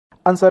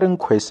Answering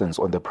questions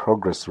on the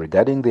progress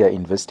regarding their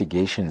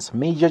investigations,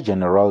 Major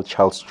General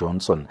Charles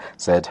Johnson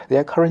said they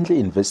are currently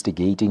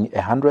investigating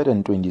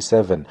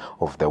 127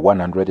 of the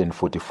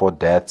 144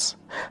 deaths.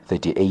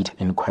 38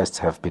 inquests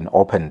have been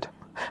opened.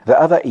 The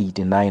other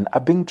 89 are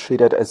being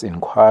treated as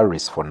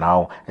inquiries for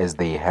now, as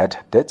they had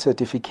death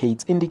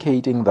certificates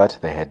indicating that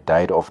they had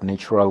died of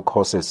natural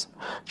causes.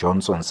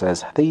 Johnson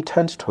says they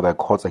turned to the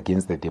courts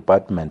against the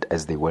department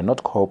as they were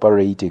not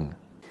cooperating.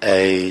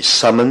 A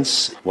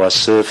summons was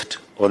served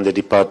on the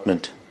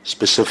department,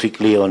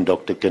 specifically on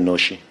Dr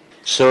Kenoshi.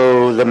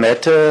 So the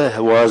matter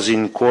was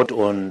in court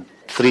on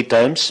 3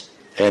 times,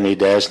 and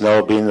it has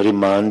now been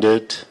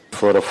remanded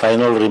for a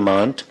final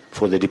remand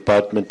for the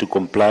department to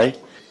comply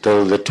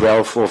till the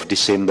 12th of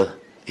December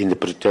in the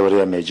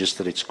Pretoria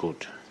Magistrates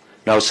Court.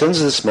 Now, since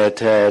this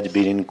matter had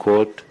been in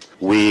court,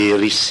 we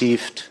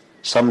received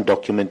some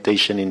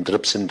documentation in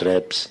drips and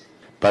drabs,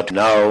 but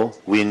now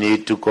we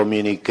need to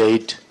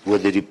communicate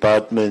with the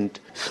department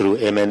through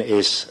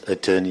M&S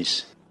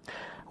attorneys.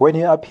 When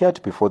he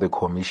appeared before the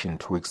commission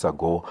 2 weeks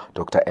ago,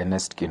 Dr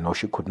Enerst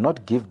Kenoshi could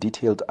not give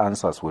detailed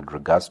answers with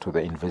regards to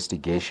the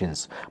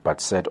investigations, but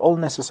said all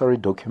necessary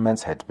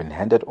documents had been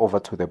handed over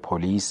to the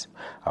police.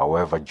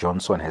 However,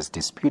 Johnson has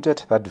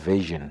disputed that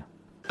version.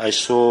 I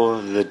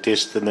saw the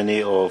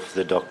testimony of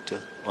the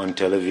doctor on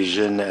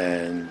television,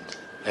 and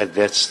at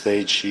that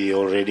stage he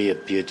already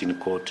appeared in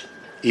court.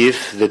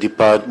 If the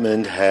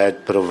department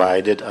had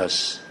provided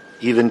us,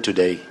 even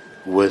today,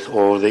 with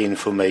all the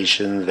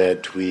information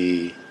that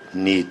we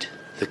need,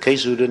 the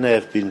case wouldn't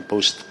have been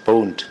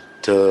postponed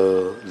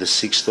till the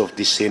 6th of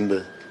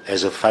December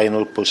as a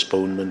final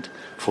postponement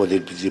for the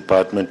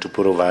department to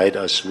provide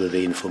us with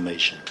the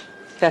information.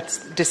 That's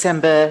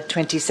December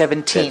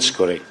 2017? That's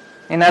correct.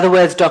 In other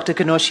words, Dr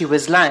Kenoshi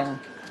was lying?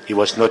 He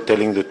was not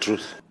telling the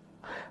truth.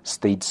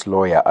 State's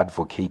lawyer,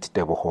 Advocate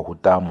Tebogo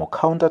Hutamo,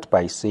 countered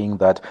by saying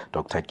that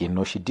Dr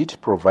Kenoshi did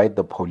provide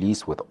the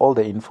police with all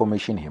the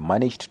information he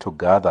managed to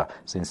gather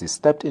since he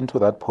stepped into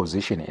that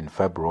position in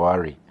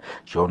February.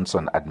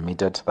 Johnson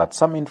admitted that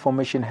some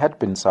information had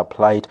been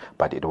supplied,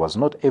 but it was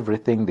not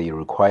everything they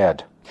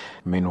required.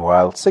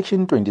 Meanwhile,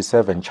 Section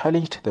 27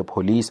 challenged the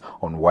police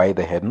on why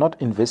they had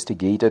not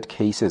investigated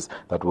cases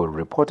that were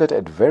reported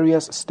at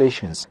various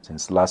stations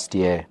since last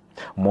year.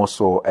 More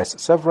so, as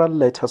several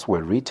letters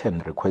were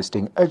written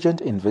requesting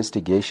urgent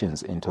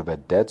investigations into the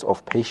deaths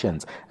of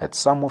patients at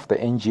some of the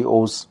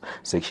NGOs.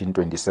 Section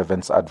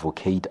 27's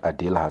advocate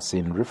Adil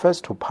Hassan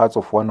refers to parts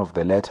of one of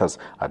the letters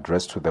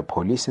addressed to the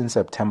police in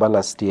September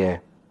last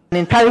year.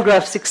 In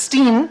paragraph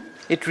 16,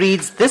 it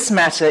reads, "This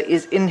matter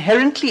is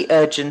inherently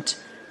urgent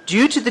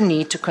due to the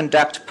need to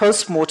conduct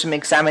post-mortem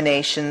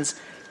examinations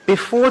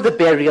before the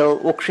burial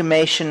or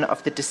cremation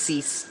of the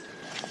deceased."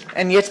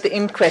 And yet the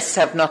inquests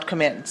have not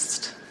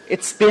commenced.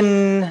 It's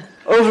been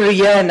over a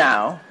year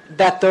now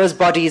that those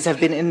bodies have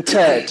been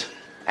interred,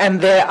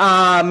 and there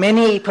are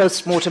many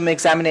post-mortem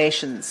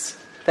examinations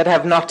that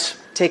have not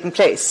taken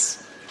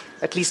place,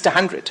 at least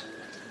 100.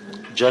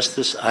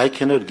 Justice, I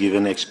cannot give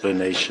an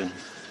explanation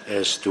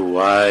as to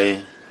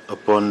why,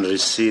 upon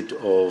receipt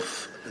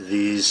of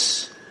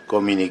these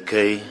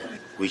communique,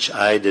 which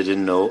I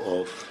didn't know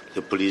of,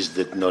 the police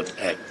did not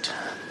act.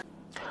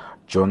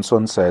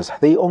 Johnson says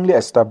they only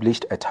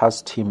established a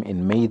task team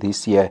in May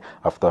this year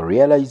after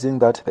realizing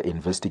that the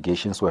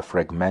investigations were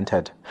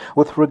fragmented.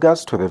 With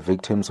regards to the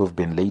victims who've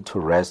been laid to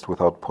rest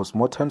without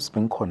postmortems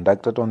being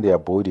conducted on their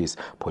bodies,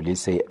 police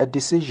say a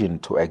decision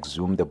to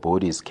exhume the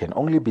bodies can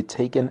only be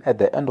taken at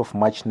the end of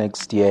March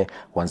next year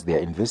once their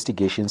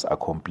investigations are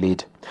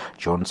complete.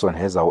 Johnson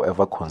has,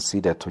 however,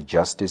 conceded to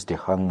Justice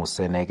Dikgang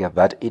Moseneke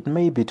that it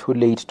may be too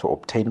late to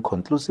obtain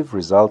conclusive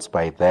results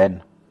by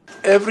then.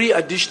 Every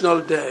additional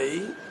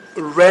day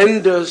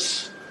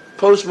renders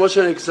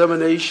post-mortem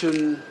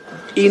examination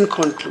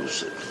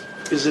inconclusive.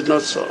 Is it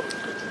not so?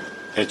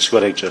 That's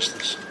correct,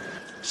 Justice.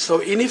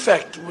 So in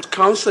effect, what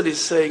counsel is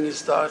saying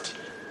is that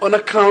on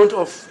account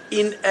of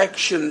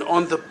inaction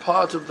on the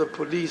part of the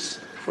police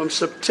from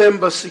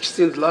September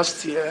 16th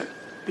last year,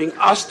 being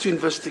asked to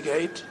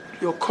investigate,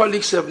 your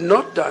colleagues have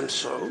not done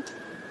so,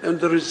 and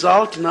the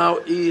result now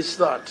is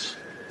that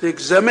the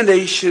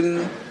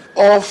examination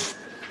of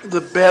the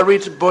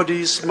buried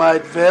bodies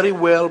might very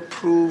well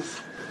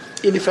prove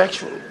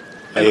ineffectual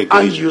and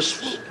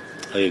unuseful.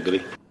 I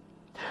agree.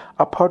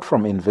 Apart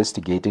from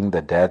investigating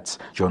the deaths,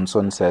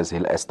 Johnson says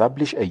he'll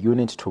establish a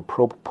unit to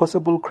probe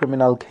possible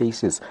criminal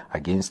cases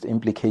against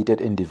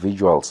implicated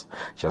individuals.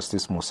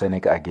 Justice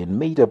Moseneke again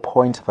made a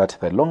point that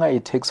the longer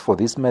it takes for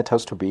these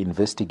matters to be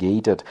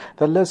investigated,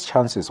 the less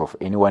chances of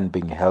anyone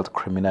being held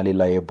criminally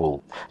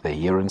liable. The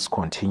hearings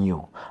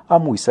continue.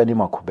 I'm Wisani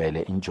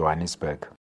Makhuebele in Johannesburg.